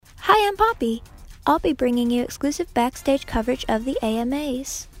Hi, I'm Poppy. I'll be bringing you exclusive backstage coverage of the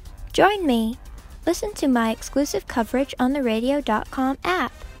AMAs. Join me. Listen to my exclusive coverage on the radio.com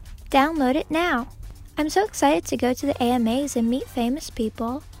app. Download it now. I'm so excited to go to the AMAs and meet famous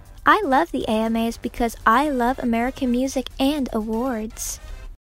people. I love the AMAs because I love American music and awards.